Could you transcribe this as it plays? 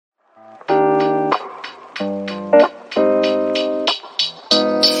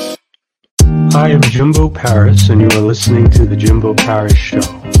I am Jimbo Paris, and you are listening to The Jimbo Paris Show.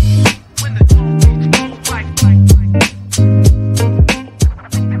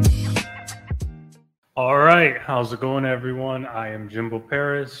 All right, how's it going, everyone? I am Jimbo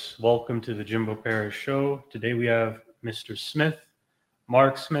Paris. Welcome to The Jimbo Paris Show. Today we have Mr. Smith,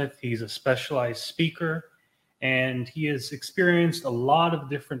 Mark Smith. He's a specialized speaker, and he has experienced a lot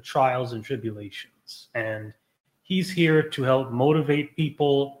of different trials and tribulations. And he's here to help motivate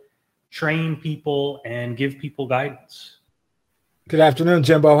people, train people, and give people guidance. Good afternoon,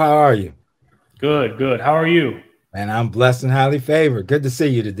 Jimbo. How are you? Good. How are you? Man, I'm blessed and highly favored. Good to see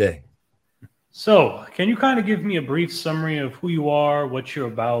you today. So, can you kind of give me a brief summary of who you are, what you're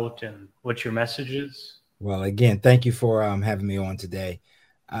about, and what your message is? Well, again, thank you for having me on today.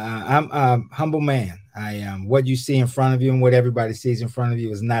 I'm a humble man. I am what you see in front of you and what everybody sees in front of you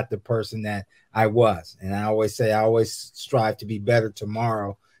is not the person that I was. And I always say I always strive to be better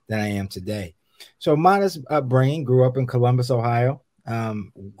tomorrow than I am today. So modest upbringing, grew up in Columbus, Ohio.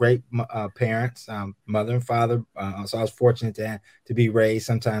 Great parents, mother and father. So I was fortunate to be raised.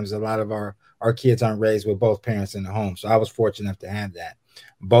 Sometimes a lot of our kids aren't raised with both parents in the home. So I was fortunate enough to have that.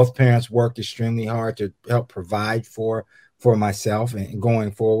 Both parents worked extremely hard to help provide for myself and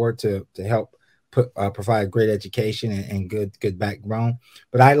going forward to help provide great education and good background.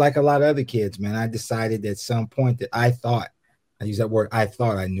 But I, like a lot of other kids, man, I decided at some point that I thought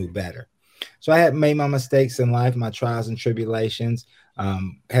I knew better. So I had made my mistakes in life, my trials and tribulations,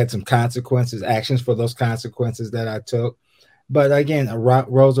 had some consequences, actions for those consequences that I took. But again, I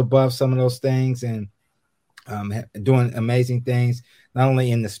rose above some of those things and doing amazing things, not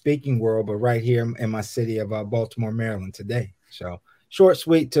only in the speaking world, but right here in my city of Baltimore, Maryland today. So short,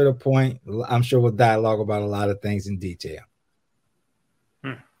 sweet, to the point. I'm sure we'll dialogue about a lot of things in detail.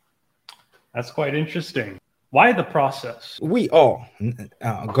 That's quite interesting. Why the process? We all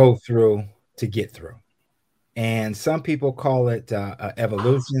go through to get through. And some people call it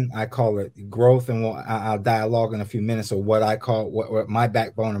evolution. I call it growth. And I'll dialogue in a few minutes of what I call what my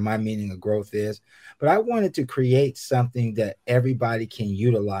backbone or my meaning of growth is. But I wanted to create something that everybody can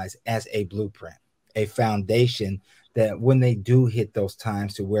utilize as a blueprint, a foundation that when they do hit those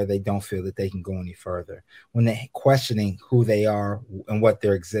times to where they don't feel that they can go any further, when they're questioning who they are and what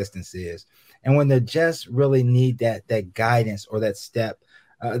their existence is, and when they just really need that guidance or that step,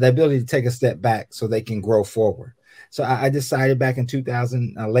 the ability to take a step back so they can grow forward. So I decided back in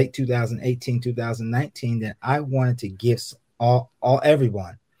late 2018, 2019, that I wanted to give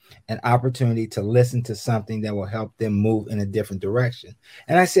everyone an opportunity to listen to something that will help them move in a different direction.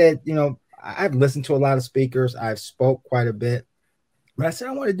 And I said, I've listened to a lot of speakers. I've spoke quite a bit, but I said,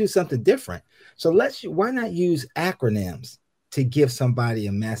 I want to do something different. So why not use acronyms to give somebody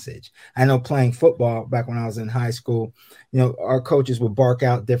a message? I know playing football back when I was in high school, our coaches would bark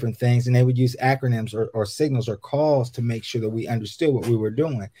out different things and they would use acronyms or signals or calls to make sure that we understood what we were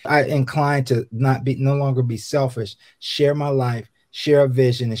doing. I inclined to no longer be selfish, share my life, share a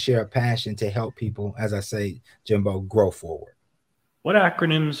vision, and share a passion to help people, as I say, Jimbo, grow forward. What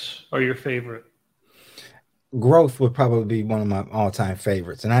acronyms are your favorite? Growth would probably be one of my all-time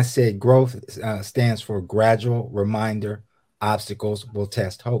favorites. And I said growth stands for gradual reminder. Obstacles will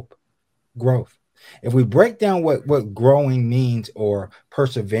test hope. Growth. If we break down what growing means or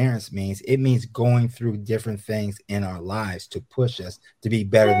perseverance means, it means going through different things in our lives to push us to be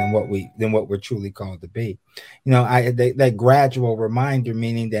better than what we're truly called to be. That gradual reminder,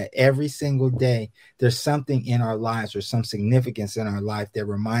 meaning that every single day there's something in our lives or some significance in our life that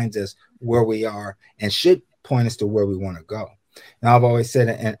reminds us where we are and should point us to where we want to go. Now, I've always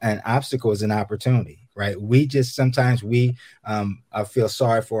said an obstacle is an opportunity. Right. We sometimes feel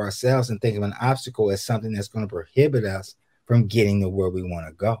sorry for ourselves and think of an obstacle as something that's going to prohibit us from getting to where we want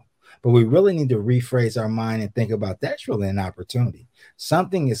to go. But we really need to rephrase our mind and think about that's really an opportunity.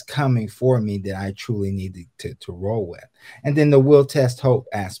 Something is coming for me that I truly need to roll with. And then the will test hope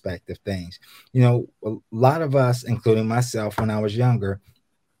aspect of things. A lot of us, including myself, when I was younger,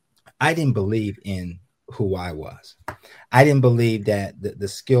 I didn't believe in who I was. I didn't believe that the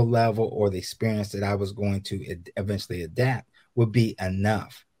skill level or the experience that I was going to eventually adapt would be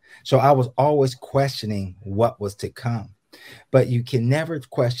enough. So I was always questioning what was to come. But you can never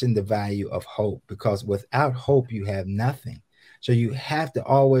question the value of hope, because without hope, you have nothing. So you have to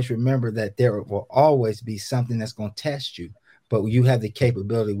always remember that there will always be something that's going to test you, but you have the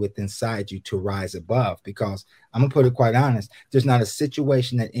capability within inside you to rise above. Because I'm gonna put it quite honest, there's not a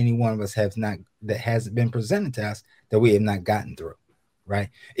situation that any one of us that hasn't been presented to us that we have not gotten through, right?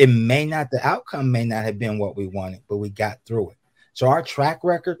 The outcome may not have been what we wanted, but we got through it. So our track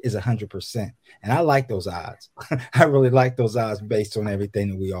record is 100%. And I like those odds. I really like those odds based on everything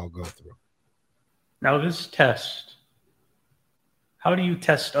that we all go through. Now, this test, how do you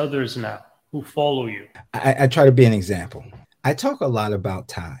test others now who follow you? I try to be an example. I talk a lot about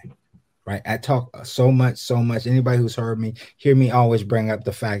time, right? I talk so much, so much. Anybody who's heard me, hear me always bring up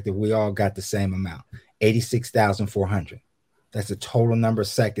the fact that we all got the same amount, 86,400. That's the total number of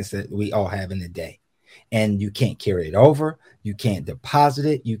seconds that we all have in a day. And you can't carry it over. You can't deposit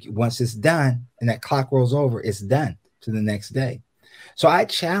it. Once it's done and that clock rolls over, it's done to the next day. So I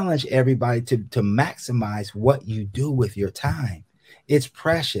challenge everybody to maximize what you do with your time. It's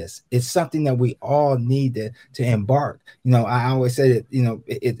precious. It's something that we all need to embark. I always say that,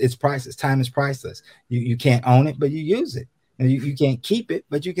 it's priceless. Time is priceless. You can't own it, but you use it. You can't keep it,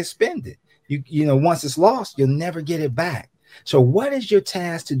 but you can spend it. Once it's lost, you'll never get it back. So what is your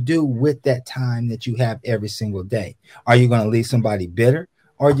task to do with that time that you have every single day? Are you going to leave somebody bitter,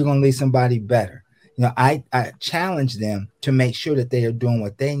 or are you going to leave somebody better? I challenge them to make sure that they are doing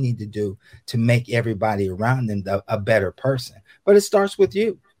what they need to do to make everybody around them a better person. But it starts with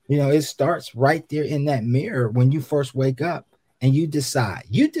you. It starts right there in that mirror when you first wake up and you decide,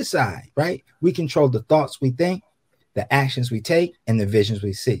 right? We control the thoughts we think, the actions we take, and the visions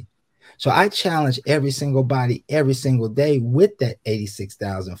we see. So I challenge every single body every single day with that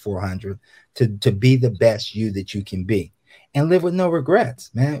 86,400 to be the best you that you can be and live with no regrets,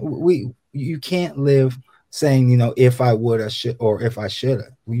 man. You can't live saying, if I would, I should, or if I should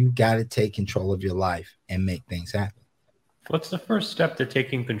have. You got to take control of your life and make things happen. What's the first step to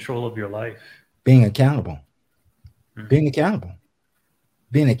taking control of your life? Being accountable. Being accountable.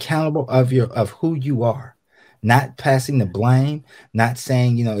 Being accountable of who you are. Not passing the blame, not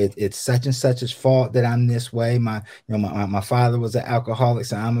saying, it's such and such's fault that I'm this way. My father was an alcoholic,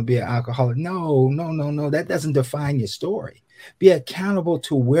 so I'm gonna be an alcoholic. No. That doesn't define your story. Be accountable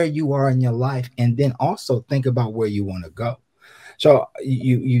to where you are in your life, and then also think about where you want to go. So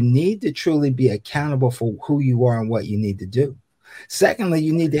you need to truly be accountable for who you are and what you need to do. Secondly,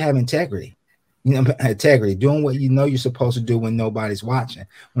 you need to have integrity. Integrity, doing what you're supposed to do when nobody's watching.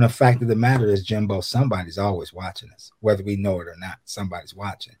 When the fact of the matter is, Jimbo, somebody's always watching us, whether we know it or not. Somebody's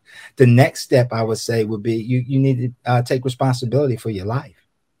watching. The next step I would say would be you need to take responsibility for your life.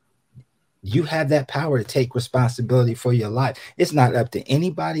 You have that power to take responsibility for your life. It's not up to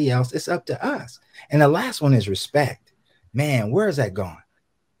anybody else. It's up to us. And the last one is respect. Man, where is that gone?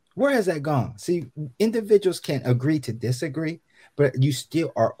 Where has that gone? See, individuals can agree to disagree, but you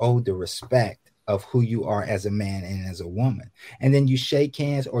still are owed the respect of who you are as a man and as a woman. And then you shake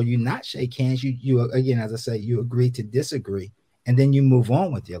hands, or you not shake hands. You again, as I say, you agree to disagree, and then you move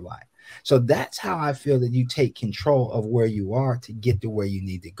on with your life. So that's how I feel that you take control of where you are to get to where you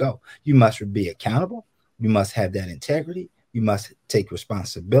need to go. You must be accountable. You must have that integrity. You must take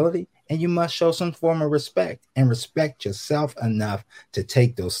responsibility, and you must show some form of respect and respect yourself enough to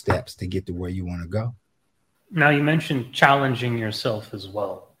take those steps to get to where you want to go. Now, you mentioned challenging yourself as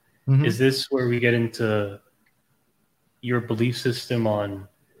well. Mm-hmm. Is this where we get into your belief system on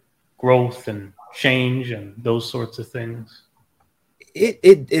growth and change and those sorts of things?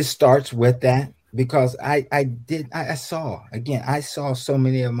 It starts with that, because I saw so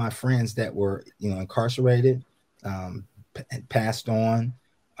many of my friends that were incarcerated, passed on,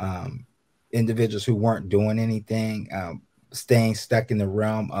 individuals who weren't doing anything, staying stuck in the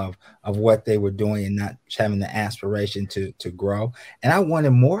realm of what they were doing and not having the aspiration to grow. And I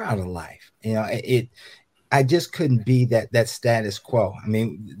wanted more out of life. I just couldn't be that status quo. I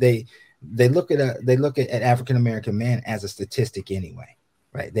mean, they look at African American men as a statistic anyway,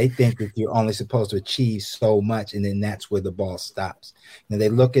 right? They think that you're only supposed to achieve so much, and then that's where the ball stops. They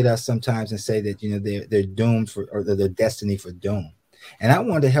look at us sometimes and say that they're doomed for, or they're destined for doom. And I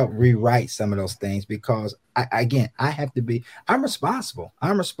wanted to help rewrite some of those things, because I'm responsible.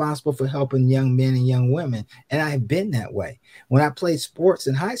 I'm responsible for helping young men and young women. And I've been that way. When I played sports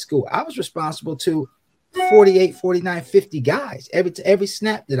in high school, I was responsible to 48, 49, 50 guys every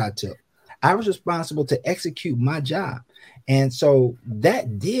snap that I took. I was responsible to execute my job. And so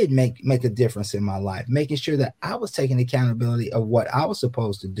that did make a difference in my life, making sure that I was taking accountability of what I was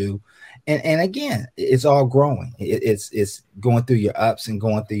supposed to do. And again, it's all growing. It's going through your ups and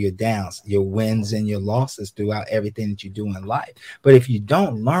going through your downs, your wins and your losses throughout everything that you do in life. But if you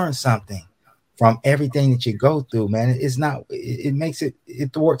don't learn something from everything that you go through, man,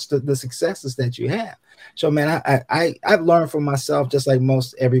 it thwarts the successes that you have. So, man, I've learned from myself, just like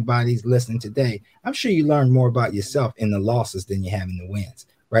most everybody's listening today. I'm sure you learn more about yourself in the losses than you have in the wins,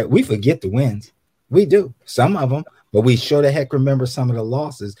 right? We forget the wins. We do, some of them, but we sure the heck remember some of the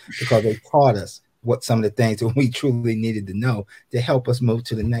losses, because they taught us what some of the things that we truly needed to know to help us move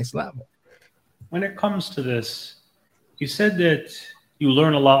to the next level. When it comes to this, you said that you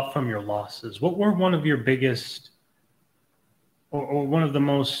learn a lot from your losses. What were one of your biggest or one of the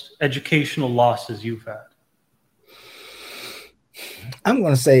most educational losses you've had? I'm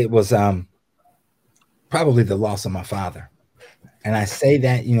going to say it was probably the loss of my father. And I say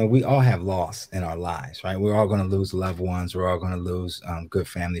that, we all have loss in our lives, right? We're all going to lose loved ones. We're all going to lose good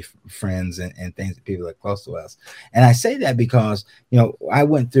family, friends, and things that people that are close to us. And I say that because, I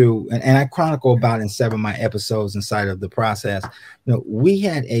went through, and I chronicle about in 7 of my episodes inside of the process, we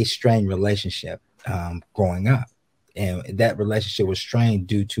had a strained relationship growing up. And that relationship was strained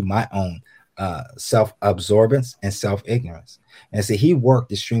due to my own self-absorbance and self-ignorance. And so he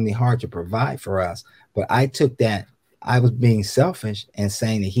worked extremely hard to provide for us. But I took that I was being selfish and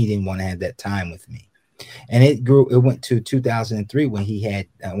saying that he didn't want to have that time with me. And it went to 2003 when he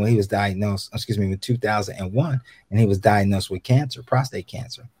was diagnosed, with 2001, and he was diagnosed with cancer, prostate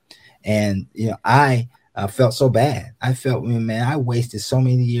cancer. And, I felt so bad. I felt, man, I wasted so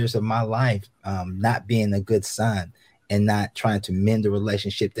many years of my life not being a good son and not trying to mend the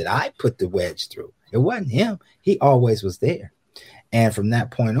relationship that I put the wedge through. It wasn't him. He always was there. And from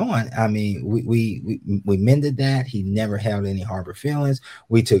that point on, I mean, we mended that. He never held any harbor feelings.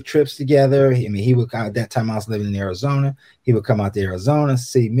 We took trips together. I mean, he would at that time I was living in Arizona. He would come out to Arizona,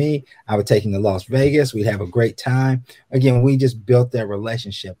 see me. I would take him to Las Vegas. We'd have a great time. Again, we just built that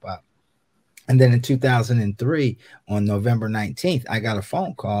relationship up. And then in 2003, on November 19th, I got a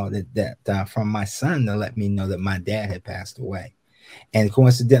phone call that from my son to let me know that my dad had passed away. And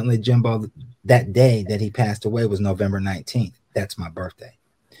coincidentally, Jimbo, that day that he passed away was November 19th. That's my birthday.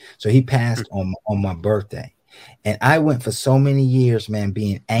 So he passed on my birthday. And I went for so many years, man,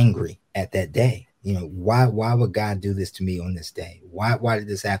 being angry at that day. Why would God do this to me on this day? Why did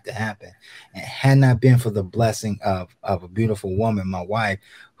this have to happen? And had not been for the blessing of a beautiful woman, my wife,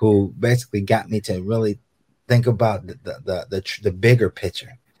 who basically got me to really think about the bigger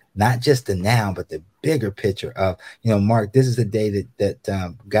picture, not just the now, but the bigger picture of, Mark, this is the day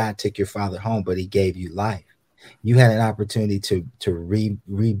that God took your father home, but he gave you life. You had an opportunity to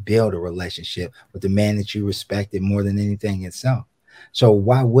rebuild a relationship with the man that you respected more than anything itself. So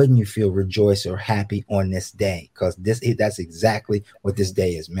why wouldn't you feel rejoiced or happy on this day? Because that's exactly what this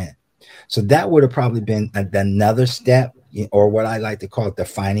day is meant. So that would have probably been another step, or what I like to call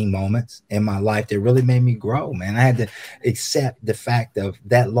defining moments in my life that really made me grow, man. I had to accept the fact of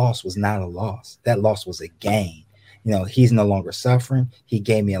that loss was not a loss. That loss was a gain. He's no longer suffering. He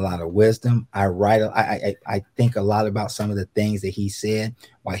gave me a lot of wisdom. I think a lot about some of the things that he said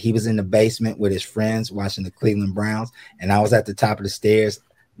while he was in the basement with his friends watching the Cleveland Browns, and I was at the top of the stairs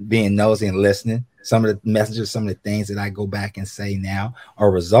being nosy and listening. Some of the messages, some of the things that I go back and say now are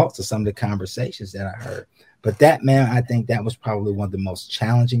results of some of the conversations that I heard. But that, man, I think that was probably one of the most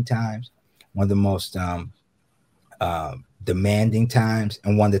challenging times, one of the most demanding times,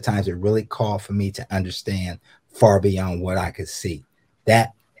 and one of the times it really called for me to understand far beyond what I could see.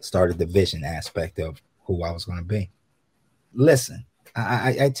 That started the vision aspect of who I was going to be. Listen,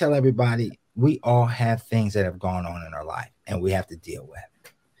 I tell everybody, we all have things that have gone on in our life and we have to deal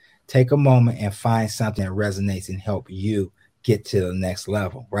with. Take a moment and find something that resonates and help you get to the next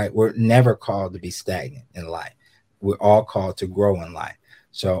level, right? We're never called to be stagnant in life. We're all called to grow in life.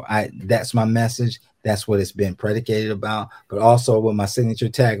 So that's my message. That's what it's been predicated about. But also with my signature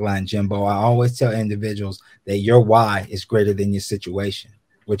tagline, Jimbo, I always tell individuals that your why is greater than your situation,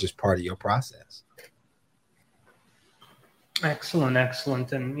 which is part of your process. Excellent.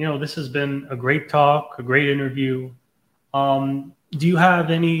 And, this has been a great talk, a great interview. Do you have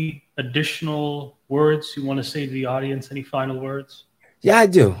any additional words you want to say to the audience? Any final words? Yeah, I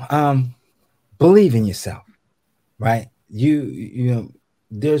do. Believe in yourself, right?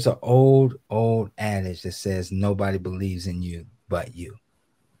 There's an old adage that says nobody believes in you but you.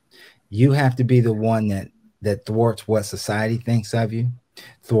 You have to be the one that thwarts what society thinks of you,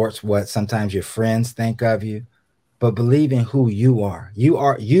 thwarts what sometimes your friends think of you, but believe in who you are. You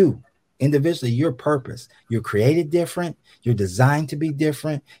are you. Individually, your purpose. You're created different. You're designed to be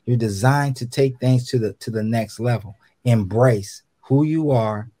different. You're designed to take things to the next level. Embrace who you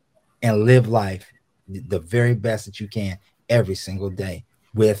are and live life the very best that you can every single day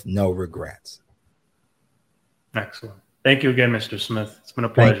with no regrets. Excellent. Thank you again, Mr. Smith. It's been a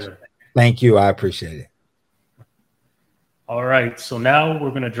pleasure. Thank you. I appreciate it. All right. So now we're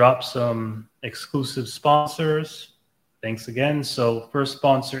going to drop some exclusive sponsors. Thanks again. So first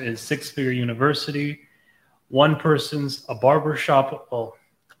sponsor is Six Figure University. One person's a barbershop,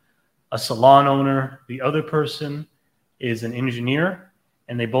 a salon owner. The other person is an engineer,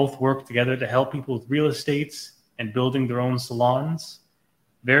 and they both work together to help people with real estates and building their own salons.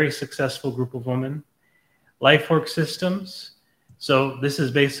 Very successful group of women. LifeWork Systems. So this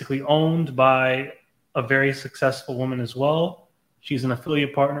is basically owned by a very successful woman as well. She's an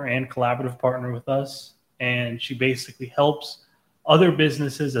affiliate partner and collaborative partner with us, and she basically helps other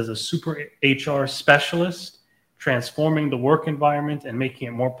businesses as a super HR specialist, transforming the work environment and making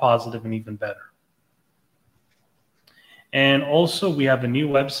it more positive and even better. And also, we have a new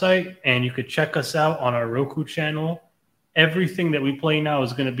website, and you could check us out on our Roku channel. Everything that we play now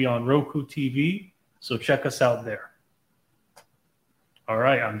is going to be on Roku TV, so check us out there. All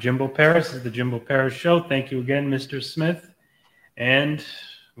right, I'm Jimbo Paris. This is the Jimbo Paris Show. Thank you again, Mr. Smith. And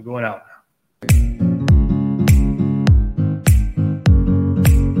we're going out now.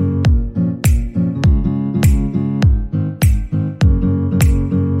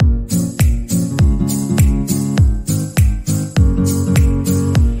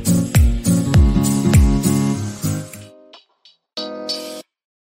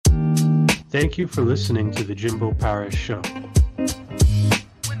 Thank you for listening to the Jimbo Paris Show.